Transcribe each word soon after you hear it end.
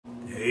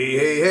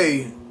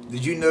Hey,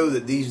 did you know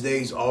that these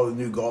days all the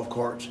new golf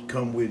carts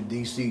come with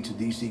DC to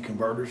DC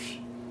converters?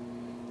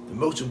 The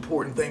most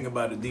important thing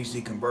about a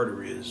DC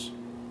converter is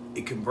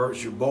it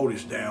converts your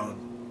voltage down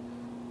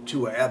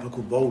to an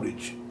applicable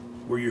voltage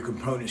where your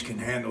components can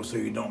handle so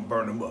you don't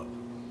burn them up.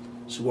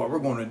 So what we're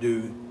going to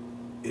do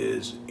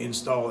is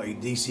install a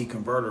DC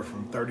converter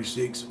from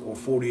 36 or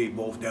 48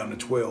 volts down to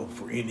 12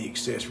 for any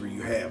accessory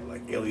you have,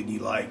 like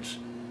LED lights,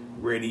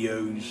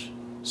 radios,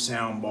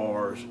 sound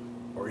bars,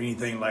 or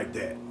anything like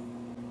that.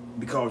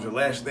 Because the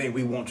last thing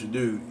we want to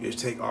do is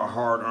take our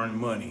hard-earned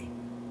money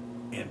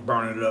and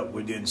burn it up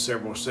within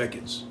several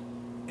seconds,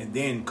 and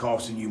then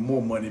costing you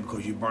more money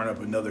because you burn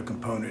up another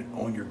component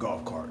on your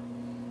golf cart.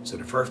 So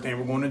the first thing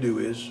we're going to do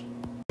is,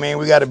 man,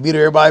 we got a beat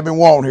everybody been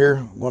wanting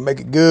here. We're going to make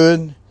it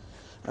good.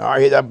 All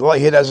right, hit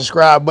that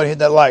subscribe button, hit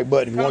that like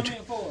button. If you want to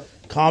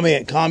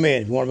comment.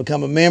 If you want to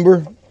become a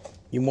member,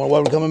 you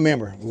want to become a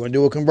member. We're going to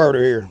do a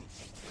converter here.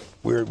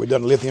 We're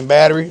done a lithium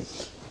battery.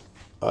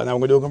 Now we're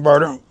going to do a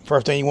converter.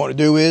 First thing you want to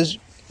do is,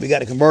 we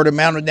got a converter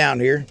mounted down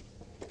here.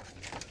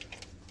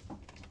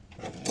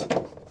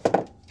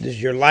 This is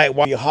your light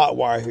wire, your hot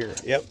wire here.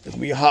 Yep, this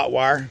will be your hot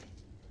wire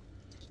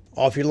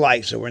off your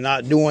light. So we're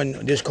not doing,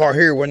 this car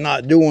here, we're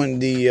not doing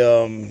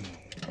the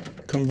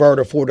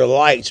converter for the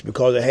lights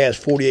because it has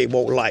 48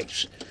 volt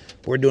lights.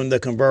 We're doing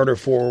the converter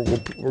for,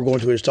 we're going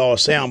to install a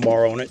sound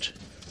bar on it.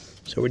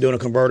 So we're doing a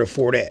converter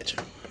for that.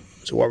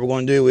 So what we're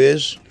going to do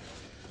is,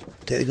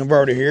 take the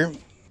converter here.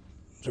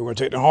 So we're going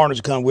to take the harness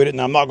that come with it.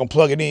 Now I'm not going to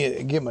plug it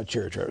in. Get my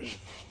chair, Travis.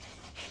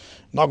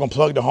 I'm not going to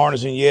plug the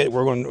harness in yet.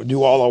 We're going to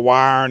do all our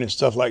wiring and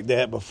stuff like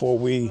that before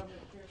we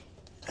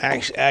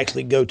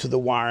actually go to the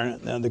wiring.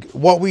 Now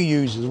what we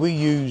use is we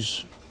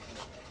use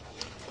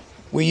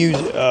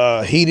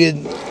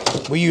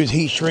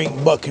heat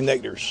shrink butt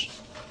connectors.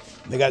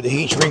 They got the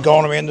heat shrink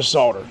on them and the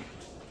solder.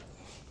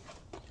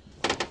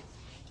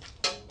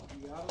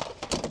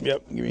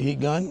 Yep, give me a heat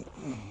gun.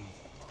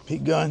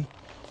 Heat gun.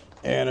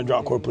 And a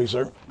drop cord, please,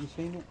 sir. You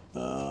seen it?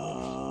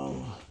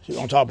 See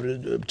on top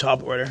of the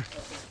top right there.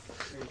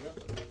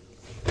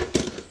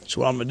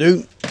 So what I'm gonna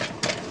do.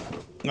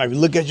 Now, if you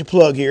look at your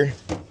plug here,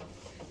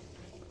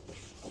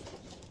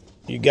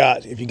 if you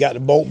got the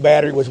bolt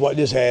battery, which is what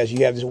this has,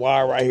 you have this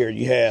wire right here.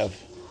 You have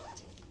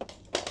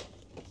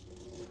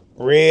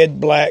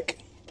red, black,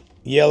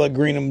 yellow,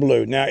 green, and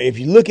blue. Now, if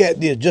you look at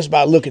this just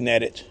by looking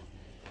at it,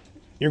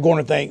 you're going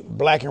to think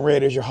black and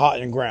red is your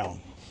hot and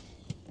ground.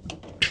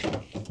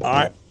 All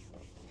right.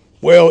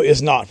 Well, it's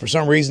not. For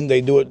some reason,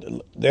 they do it.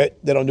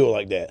 They don't do it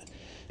like that.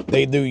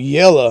 They do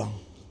yellow.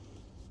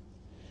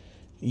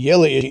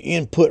 Yellow is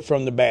input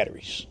from the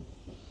batteries.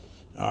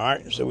 All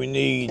right. So we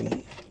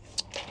need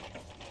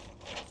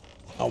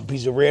a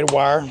piece of red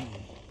wire.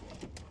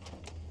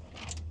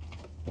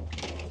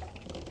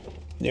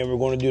 Then we're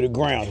going to do the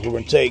ground. We're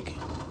going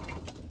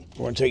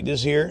to take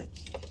this here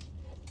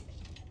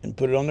and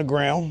put it on the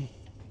ground.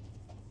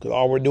 Because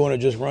all we're doing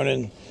is just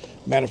running.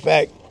 Matter of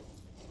fact.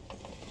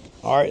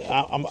 All right,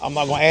 I'm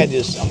not going to add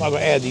this. I'm not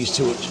going to add these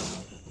to it.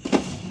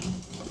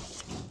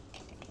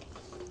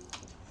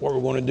 What we're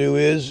going to do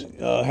is,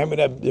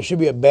 there should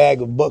be a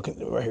bag of bucket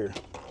right here.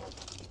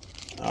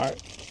 All right,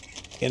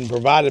 in the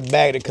provided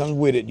bag that comes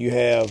with it, you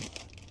have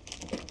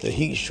the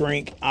heat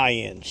shrink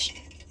ions.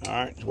 All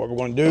right, so what we're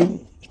going to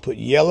do is put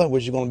yellow,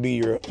 which is going to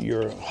be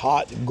your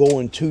hot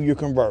going to your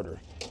converter.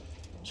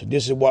 So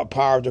this is what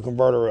powers the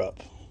converter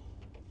up.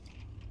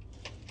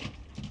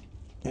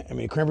 I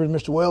mean, crimpers,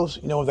 Mr. Wells,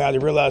 you know what I had to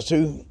realize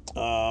too?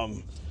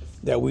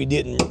 That we're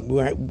going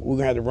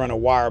to have to run a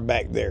wire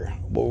back there.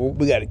 But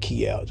we got a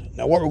key out.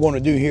 Now, what we're going to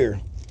do here,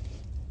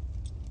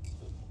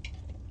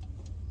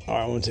 all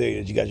right, I'm going to tell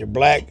you, you got your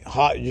black,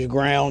 hot, your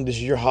ground. This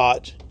is your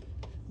hot.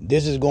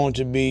 This is going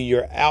to be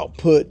your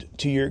output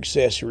to your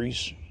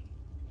accessories.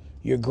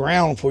 Your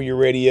ground for your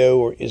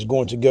radio is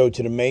going to go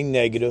to the main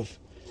negative.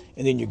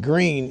 And then your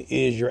green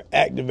is your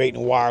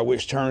activating wire,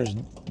 which turns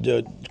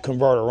the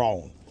converter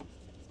on.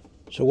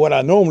 So what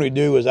I normally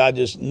do is I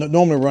just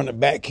normally run it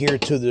back here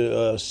to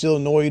the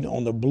solenoid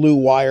on the blue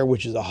wire,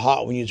 which is a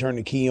hot when you turn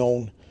the key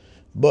on.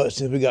 But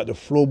since we got the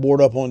floorboard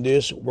up on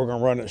this, we're going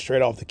to run it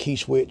straight off the key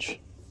switch.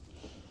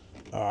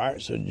 All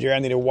right, so Jerry, I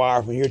need a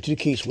wire from here to the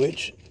key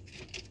switch.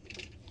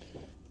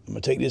 I'm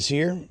going to take this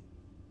here.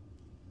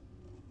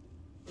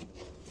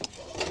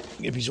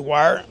 Get a piece of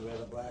wire.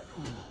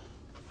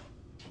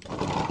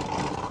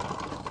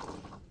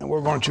 And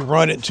we're going to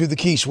run it to the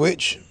key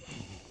switch.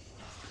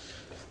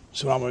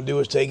 So what I'm going to do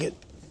is take it,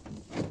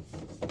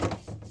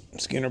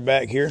 skin her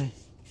back here.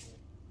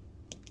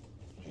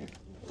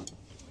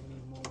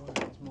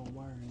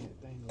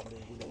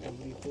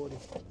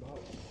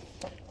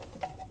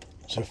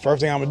 So the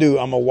first thing I'm going to do,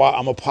 I'm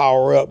going to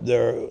power up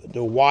the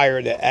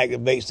wire that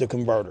activates the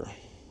converter.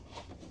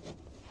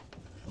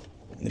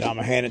 Then I'm going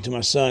to hand it to my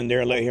son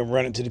there and let him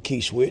run it to the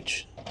key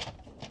switch.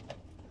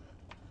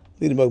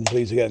 Leave them open,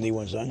 please. I got a new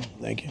one, son.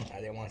 Thank you. I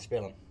didn't want to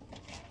spill them.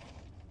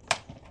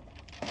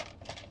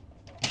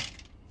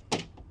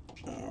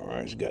 All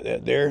right, so got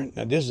that there.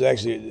 Now this is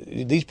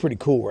actually, these pretty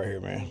cool right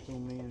here, man.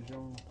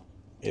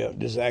 Yeah,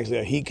 this is actually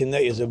a heat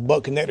connect. It's a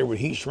butt connector with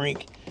heat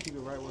shrink. Keep it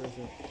right where it's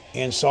at.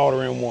 And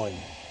solder in one.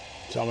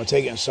 So I'm gonna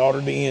take it and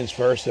solder the ends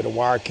first so the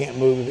wire can't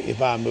move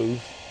if I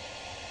move.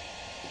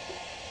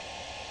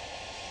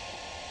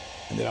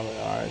 And then all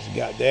right, so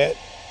got that.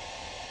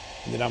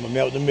 And then I'm gonna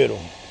melt the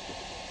middle.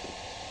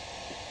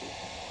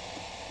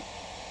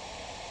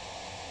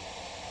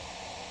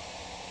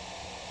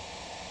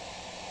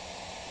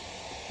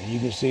 And you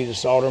can see the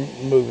solder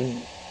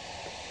moving.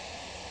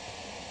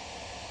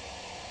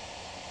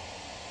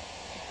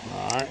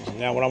 All right, so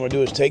now what I'm gonna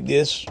do is take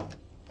this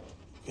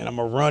and I'm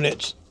gonna run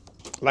it.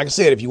 Like I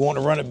said, if you want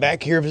to run it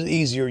back here, if it's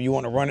easier, you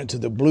want to run it to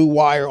the blue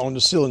wire on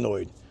the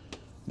solenoid.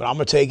 But I'm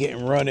gonna take it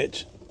and run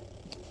it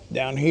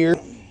down here.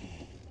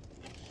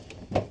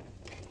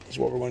 That's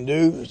what we're gonna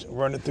do, is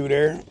run it through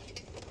there.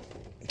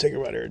 Take it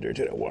right there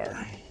to that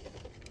wire.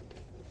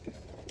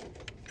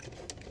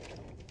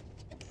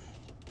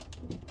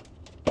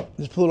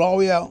 Just pull it all the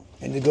way out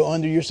and just go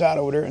under your side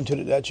over there into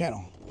that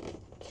channel.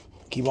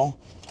 Keep on,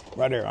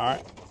 right there, all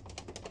right.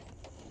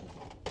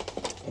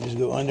 Just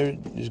go under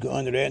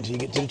that until you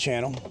get to the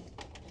channel.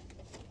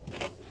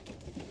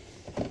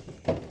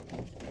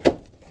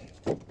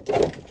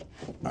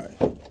 All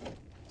right.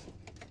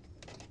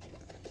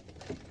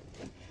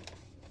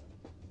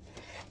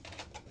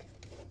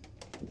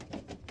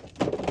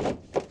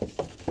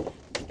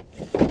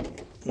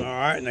 All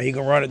right, now he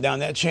can run it down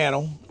that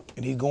channel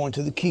and he's going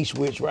to the key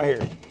switch right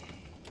here.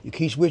 Your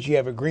key switch, you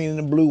have a green and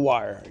a blue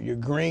wire. Your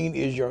green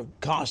is your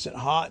constant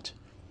hot.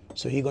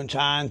 So he's gonna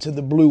tie into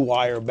the blue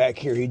wire back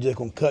here. He's just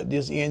gonna cut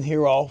this end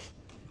here off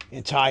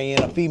and tie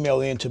in a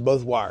female end to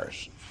both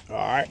wires. All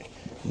right.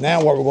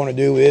 Now what we're gonna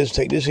do is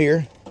take this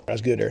here. That's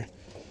good there.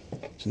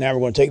 So now we're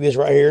gonna take this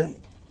right here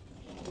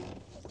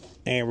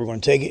and we're gonna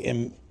take it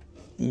and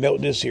melt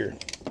this here.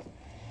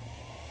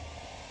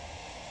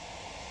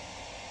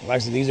 Like I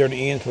said, these are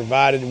the ends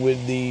provided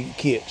with the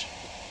kit.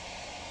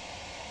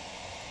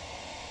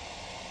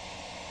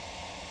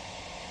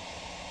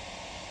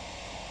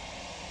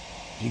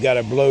 You got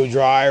a blow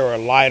dryer or a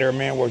lighter,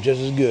 man, works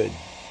just as good.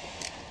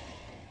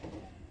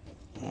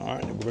 All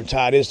right, we're gonna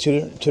tie this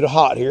to the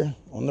hot here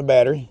on the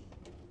battery.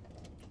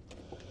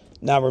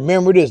 Now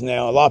remember this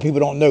now, a lot of people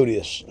don't know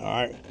this, all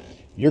right?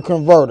 Your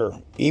converter,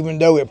 even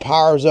though it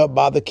powers up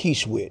by the key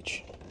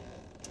switch,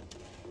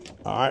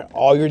 all right,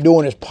 all you're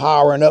doing is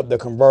powering up the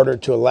converter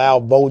to allow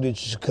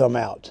voltage to come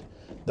out.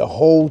 The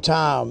whole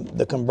time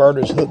the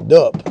converter's hooked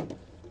up,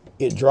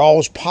 it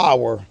draws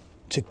power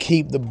to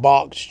keep the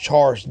box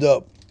charged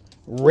up,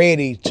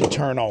 ready to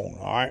turn on,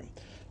 all right?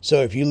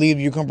 So if you leave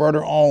your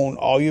converter on,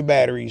 all your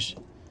batteries,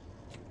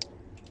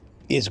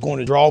 it's going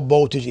to draw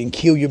voltage and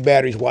kill your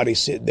batteries while they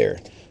sit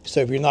there.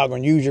 So if you're not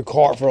going to use your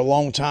cart for a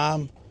long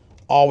time,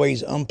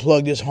 always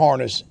unplug this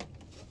harness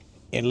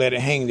and let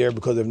it hang there,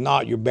 because if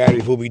not, your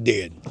batteries will be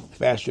dead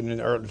faster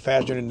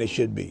than they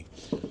should be.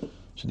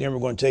 So then we're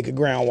going to take a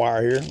ground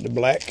wire here, the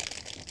black,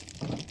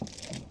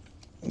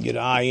 and get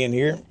an eye in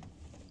here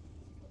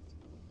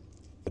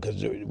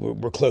because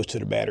we're close to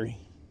the battery.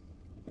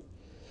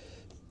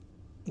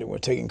 Then we'll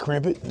take and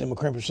crimp it. Then we'll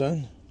crimp it,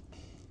 son.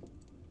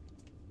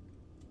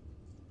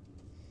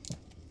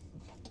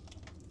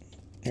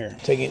 Here,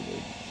 take it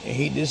and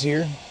heat this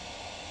here.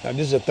 Now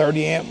this is a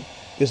 30 amp.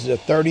 This is a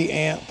 30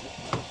 amp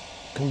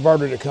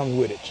converter that comes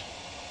with it.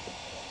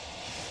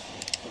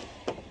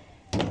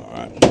 All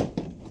right.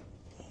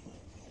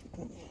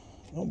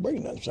 Don't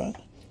break nothing, son.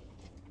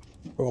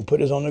 We're gonna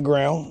put this on the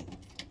ground.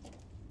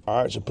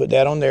 All right, so put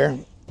that on there.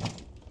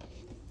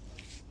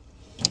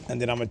 And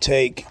then I'm gonna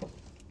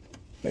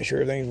make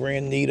sure everything's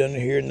ran neat under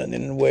here, nothing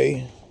in the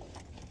way.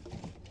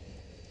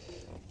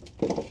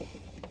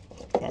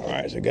 All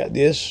right, so I got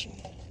this.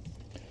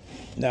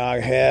 Now I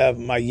have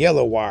my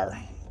yellow wire,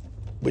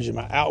 which is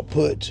my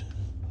output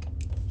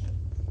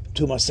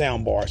to my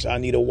sound bar. So I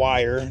need a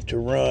wire to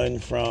run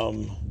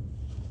from,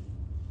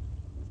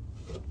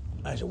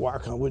 actually wire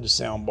comes with the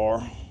sound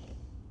bar.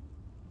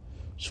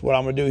 So what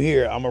I'm gonna do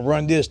here, I'm gonna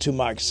run this to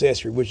my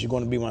accessory, which is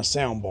gonna be my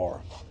sound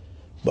bar.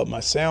 But my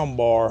sound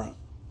bar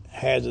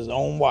has its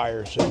own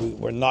wire, so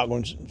we're not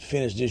going to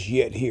finish this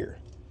yet here.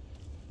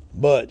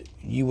 But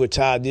you would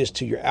tie this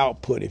to your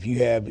output. If you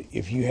have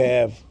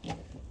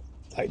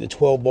like the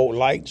 12-volt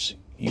lights,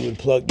 you would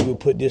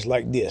put this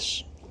like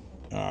this.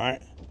 All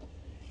right.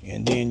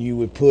 And then you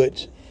would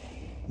put,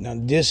 now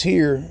this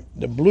here,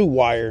 the blue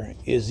wire,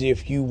 is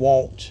if you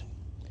want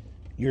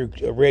your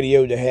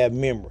radio to have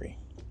memory.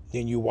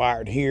 Then you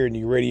wire it here and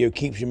your radio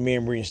keeps your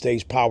memory and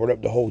stays powered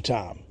up the whole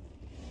time.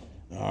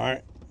 All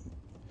right.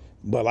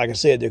 But like I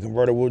said, the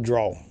converter will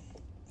draw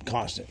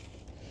constant.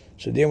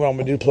 So then what I'm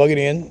gonna do, plug it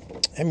in.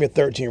 Hand me a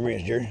 13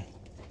 wrench, Jerry.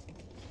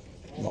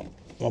 I'm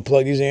gonna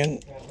plug these in.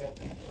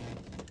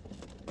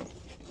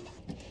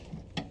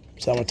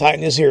 So I'm gonna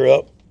tighten this here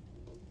up.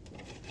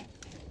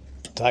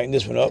 Tighten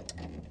this one up.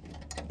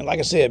 And like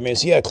I said, man,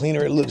 see how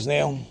cleaner it looks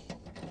now?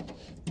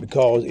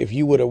 Because if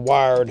you would have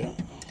wired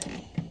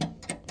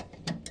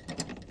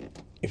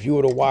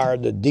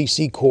the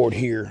DC cord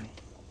here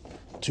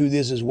to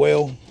this as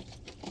well,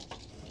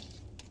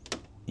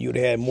 you would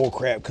have had more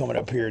crap coming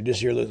up here. This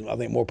here looks, I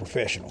think, more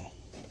professional.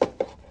 All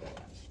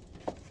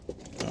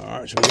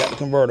right, so we got the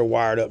converter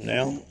wired up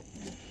now.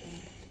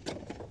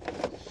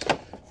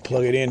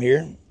 Plug it in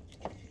here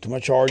to my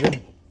charger.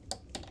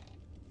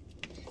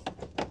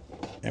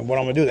 And what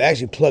I'm gonna do is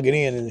actually plug it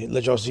in and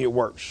let y'all see it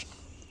works.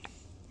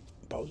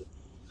 Pause it.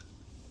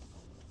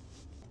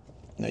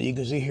 Now you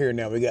can see here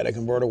now we got a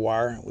converter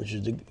wire, which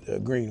is the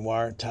green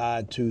wire,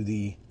 tied to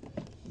the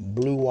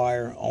blue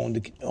wire on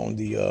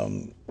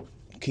the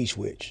key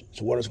switch.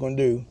 So what it's going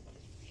to do,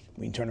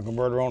 we can turn the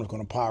converter on, it's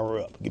going to power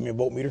up. Give me a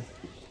voltmeter.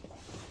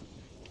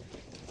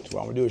 So what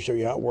I'm going to do is show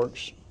you how it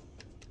works.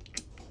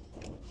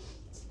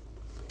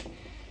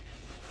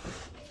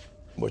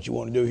 What you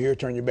want to do here,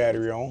 turn your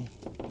battery on.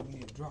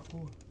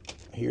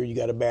 Here you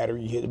got a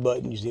battery, you hit the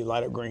button, you see it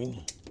light up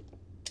green.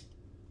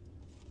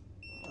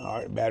 All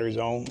right, battery's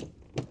on.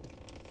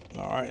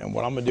 All right, and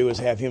what I'm gonna do is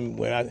have him,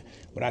 when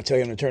I tell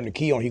him to turn the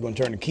key on, he's gonna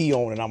turn the key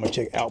on, and I'm gonna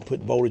check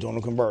output voltage on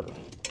the converter.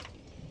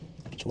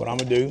 So what I'm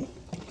gonna do,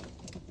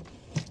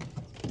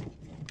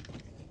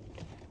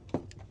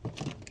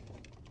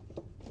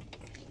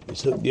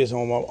 is hook this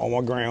on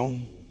my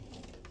ground.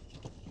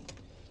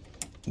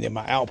 And then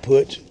my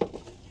output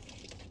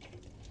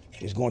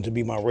is going to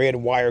be my red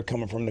wire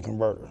coming from the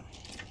converter,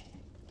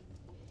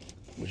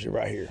 which is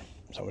right here.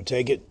 So I'm gonna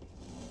take it.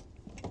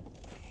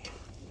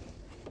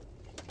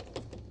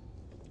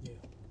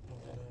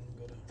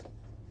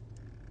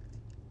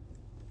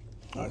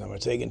 All right, I'm gonna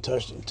take it and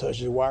touch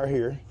this wire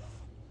here.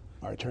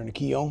 All right, turn the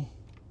key on.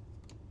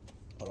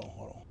 Hold on.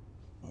 All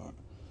right.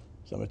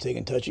 So I'm gonna take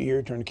and touch it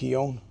here, turn the key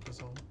on.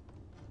 It's on.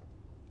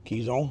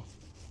 Key's on.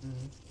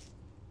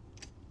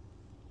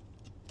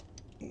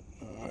 All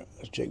right,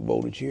 let's check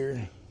voltage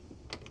here.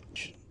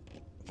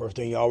 First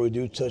thing you always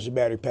do, touch the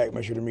battery pack,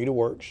 make sure the meter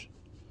works.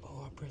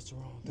 Oh, I pressed the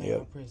wrong thing.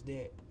 Yep. I pressed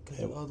that, because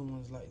the other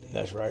one's like that.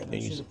 That's right. I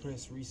should have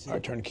pressed reset. All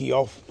right, turn the key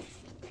off.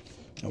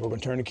 Now we're gonna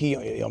turn the key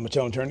on. I'm gonna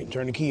tell them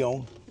turn the key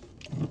on.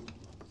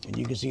 And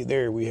you can see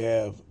there we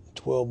have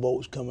 12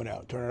 volts coming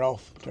out. Turn it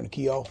off, turn the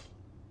key off.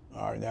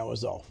 All right, now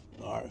it's off.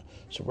 All right,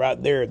 so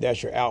right there,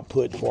 that's your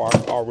output for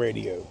our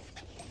radio.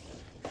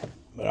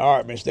 But all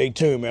right, man, stay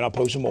tuned, man. I'll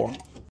post some more.